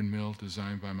 windmill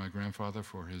designed by my grandfather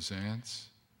for his aunts.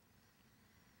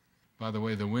 By the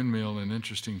way, the windmill, an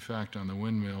interesting fact on the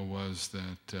windmill was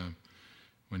that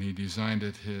when he designed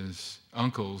it, his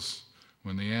uncles,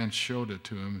 when the aunts showed it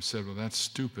to him, said, well, that's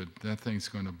stupid. That thing's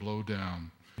going to blow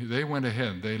down. They went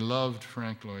ahead. They loved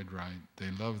Frank Lloyd Wright.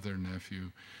 They loved their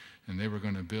nephew, and they were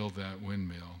going to build that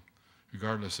windmill,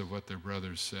 regardless of what their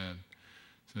brothers said.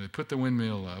 So they put the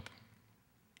windmill up,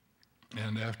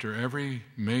 and after every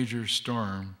major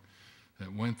storm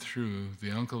that went through,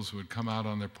 the uncles would come out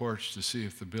on their porch to see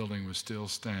if the building was still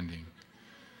standing.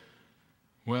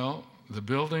 Well, the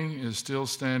building is still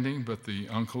standing, but the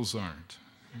uncles aren't.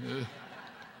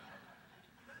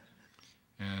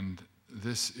 And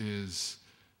this is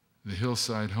the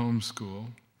Hillside Home School.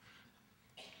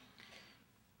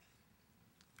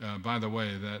 By the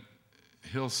way, that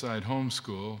Hillside Home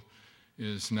School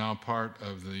is now part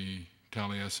of the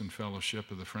Taliesin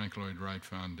Fellowship of the Frank Lloyd Wright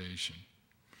Foundation.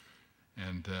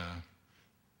 And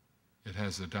it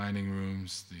has the dining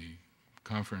rooms, the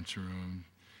conference room,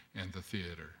 and the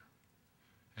theater.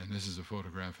 And this is a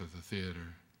photograph of the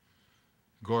theater.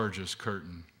 Gorgeous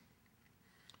curtain.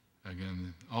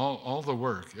 Again, all the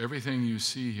work, everything you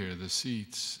see here, the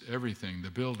seats, everything,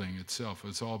 the building itself,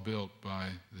 it's all built by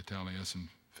the Taliesin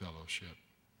Fellowship.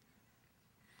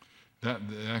 That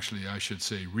actually, I should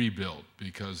say, rebuilt,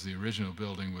 because the original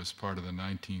building was part of the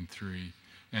 1903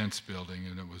 Ants building,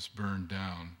 and it was burned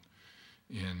down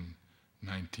in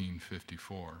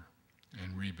 1954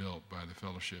 and rebuilt by the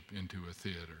fellowship into a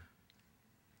theater.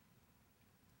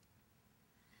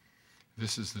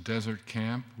 This is the desert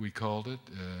camp, we called it.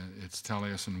 It's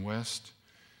Taliesin West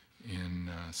in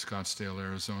Scottsdale,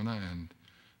 Arizona, and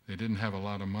they didn't have a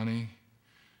lot of money,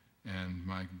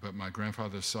 but my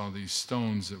grandfather saw these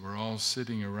stones that were all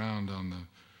sitting around on the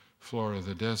floor of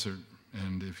the desert,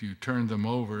 and if you turned them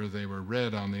over, they were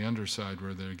red on the underside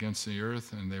where they're against the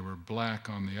earth, and they were black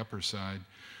on the upper side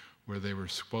where they were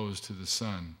exposed to the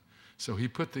sun. So he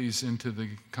put these into the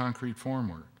concrete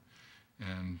formwork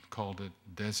and called it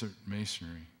desert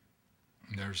masonry.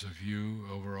 And there's a view,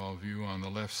 overall view. On the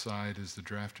left side is the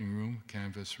drafting room,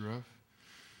 canvas roof,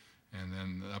 and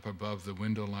then up above the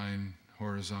window line,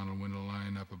 horizontal window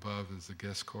line up above is the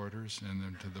guest quarters, and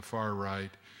then to the far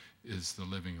right is the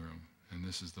living room. And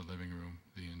this is the living room,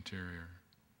 the interior.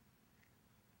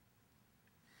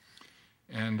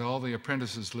 And all the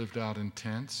apprentices lived out in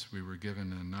tents. We were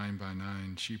given a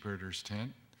 9-by-9 sheepherder's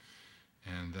tent,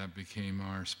 And that became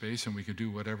our space, and we could do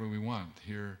whatever we want.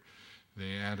 Here,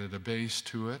 they added a base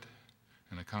to it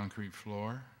and a concrete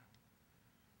floor.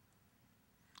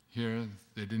 Here,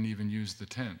 they didn't even use the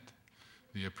tent.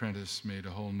 The apprentice made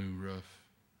a whole new roof,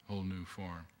 whole new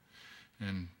form.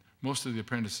 And most of the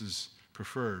apprentices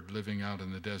preferred living out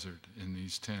in the desert in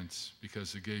these tents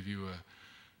because it gave you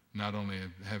not only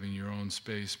having your own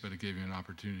space, but it gave you an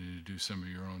opportunity to do some of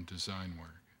your own design work.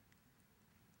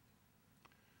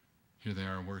 Here they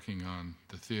are working on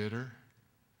the theater.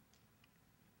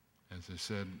 As I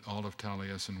said, all of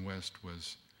Taliesin West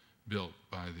was built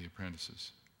by the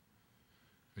apprentices.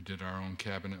 We did our own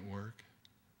cabinet work,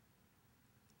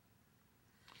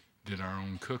 did our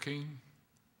own cooking,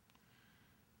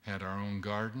 had our own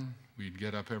garden. We'd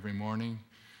get up every morning,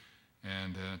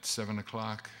 and at 7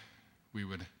 o'clock we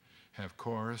would have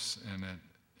chorus, and at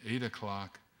 8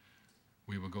 o'clock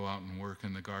we would go out and work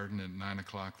in the garden. At 9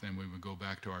 o'clock then we would go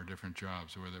back to our different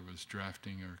jobs, whether it was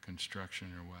drafting or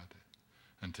construction or what,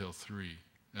 until 3,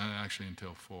 actually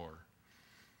until 4.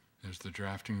 There's the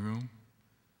drafting room.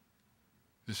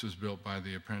 This was built by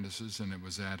the apprentices, and it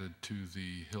was added to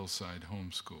the Hillside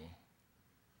Home School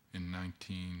in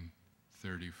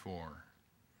 1934.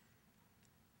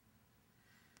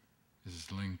 This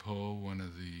is Ling Po, one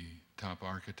of the top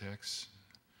architects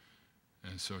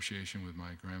in association with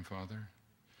my grandfather,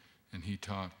 and he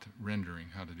taught rendering,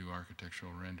 how to do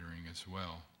architectural rendering as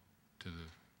well to the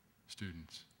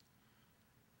students.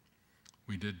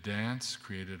 We did dance,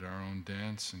 created our own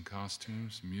dance and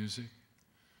costumes, music.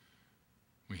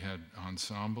 We had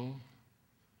ensemble,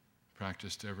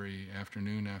 practiced every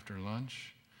afternoon after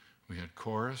lunch. We had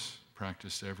chorus,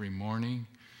 practiced every morning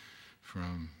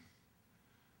from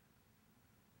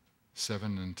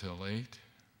 7 until 8.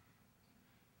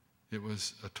 It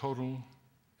was a total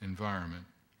environment,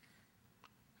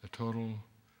 a total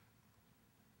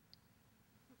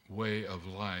way of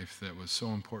life that was so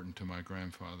important to my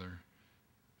grandfather,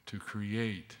 to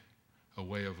create a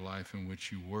way of life in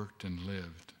which you worked and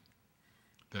lived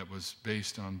that was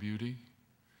based on beauty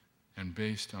and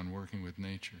based on working with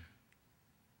nature.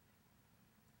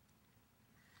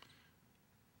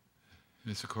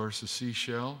 This, of course, a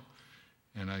seashell,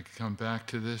 and I come back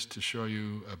to this to show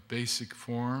you a basic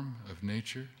form of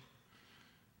nature,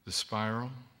 the spiral.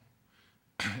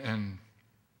 And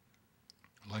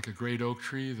like a great oak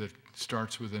tree that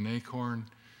starts with an acorn,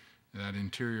 that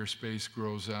interior space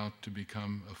grows out to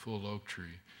become a full oak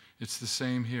tree. It's the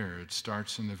same here. It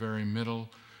starts in the very middle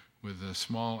with a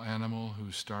small animal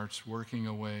who starts working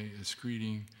away,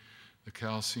 excreting the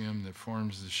calcium that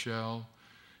forms the shell,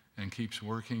 and keeps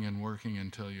working and working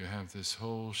until you have this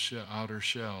whole outer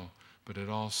shell, but it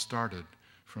all started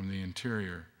from the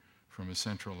interior, from a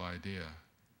central idea.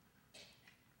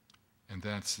 And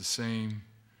that's the same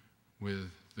with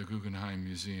the Guggenheim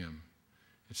Museum.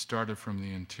 It started from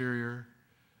the interior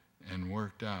and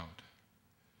worked out.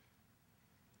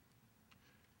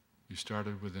 You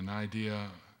started with an idea,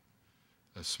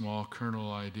 a small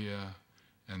kernel idea,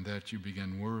 and that you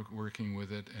began working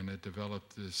with it, and it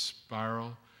developed this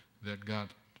spiral that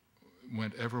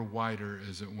went ever wider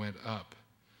as it went up.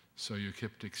 So you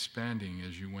kept expanding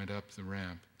as you went up the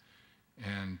ramp.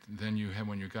 And then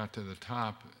when you got to the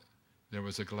top, there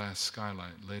was a glass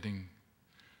skylight letting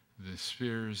the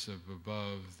spheres of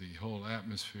above, the whole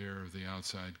atmosphere of the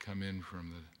outside come in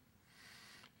from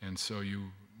the... And so you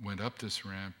went up this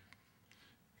ramp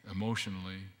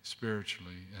emotionally,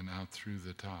 spiritually, and out through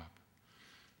the top.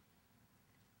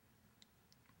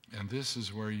 And this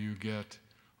is where you get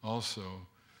also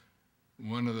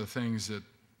one of the things that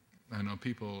I know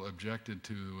people objected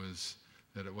to was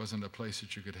that it wasn't a place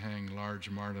that you could hang large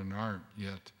modern art,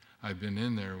 yet I've been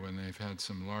in there when they've had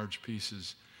some large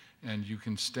pieces, and you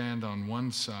can stand on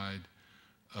one side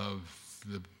of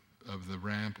the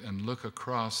ramp and look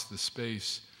across the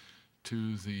space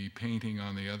to the painting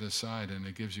on the other side, and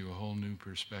it gives you a whole new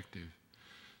perspective.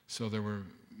 So there were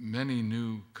many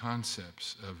new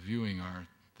concepts of viewing art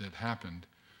that happened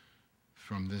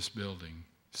from this building.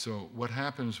 So what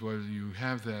happens when you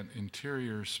have that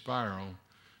interior spiral,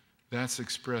 that's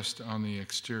expressed on the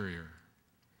exterior.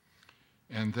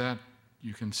 And that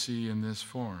you can see in this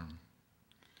form,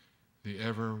 the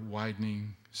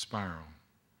ever-widening spiral.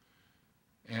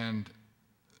 And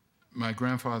my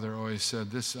grandfather always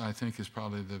said, this I think is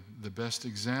probably the best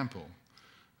example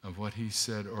of what he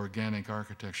said organic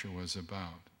architecture was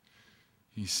about.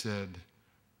 He said,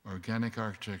 organic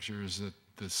architecture is that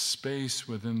the space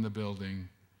within the building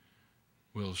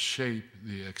will shape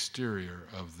the exterior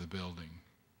of the building.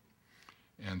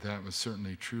 And that was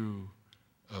certainly true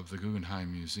of the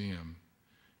Guggenheim Museum.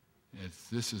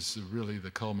 This is really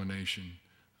the culmination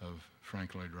of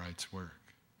Frank Lloyd Wright's work.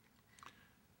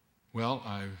 Well,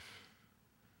 I've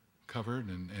covered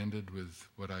and ended with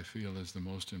what I feel is the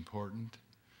most important,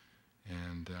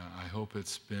 and I hope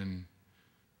it's been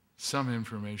some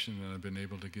information that I've been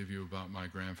able to give you about my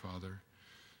grandfather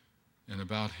and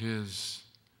about his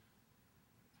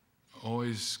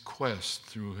always quest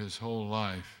through his whole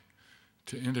life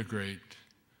to integrate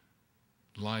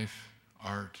life,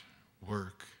 art,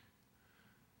 work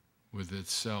with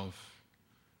itself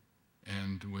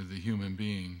and with the human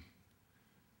being,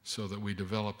 so that we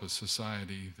develop a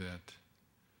society that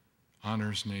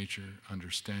honors nature,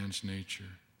 understands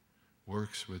nature,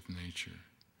 works with nature.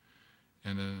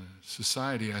 And a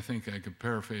society, I think I could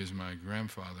paraphrase my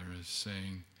grandfather as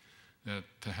saying that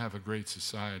to have a great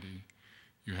society,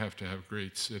 you have to have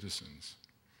great citizens.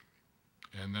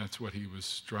 And that's what he was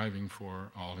striving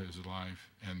for all his life,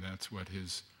 and that's what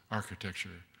his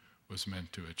architecture was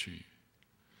meant to achieve.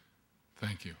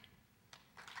 Thank you.